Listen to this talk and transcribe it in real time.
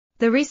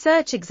The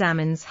research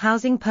examines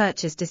housing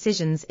purchase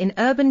decisions in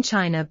urban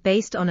China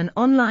based on an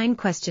online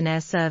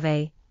questionnaire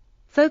survey,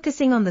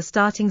 focusing on the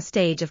starting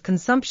stage of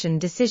consumption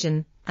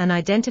decision and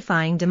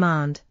identifying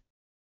demand.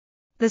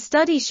 The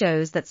study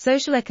shows that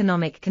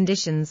socioeconomic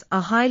conditions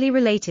are highly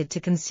related to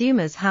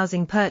consumers'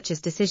 housing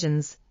purchase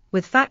decisions,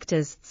 with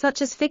factors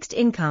such as fixed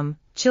income,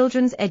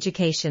 children's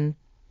education,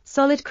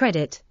 solid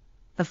credit,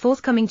 a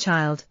forthcoming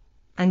child,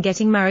 and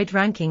getting married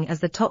ranking as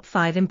the top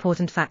 5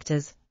 important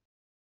factors.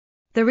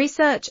 The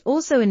research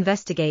also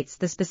investigates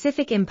the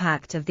specific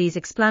impact of these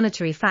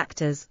explanatory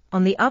factors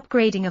on the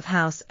upgrading of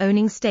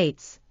house-owning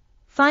states,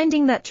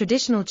 finding that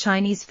traditional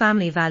Chinese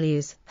family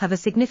values have a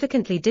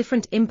significantly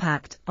different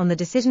impact on the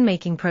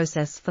decision-making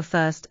process for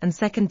first- and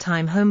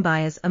second-time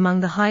homebuyers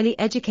among the highly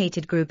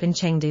educated group in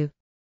Chengdu.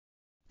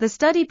 The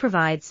study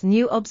provides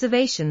new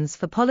observations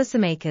for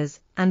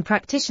policymakers and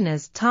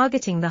practitioners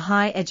targeting the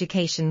higher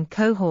education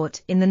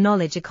cohort in the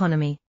knowledge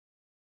economy.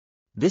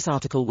 This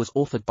article was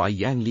authored by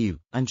Liu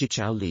and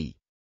Zhichao Li.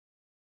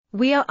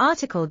 We are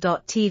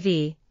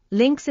RTCLTV,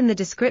 links in the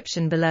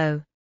description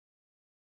below.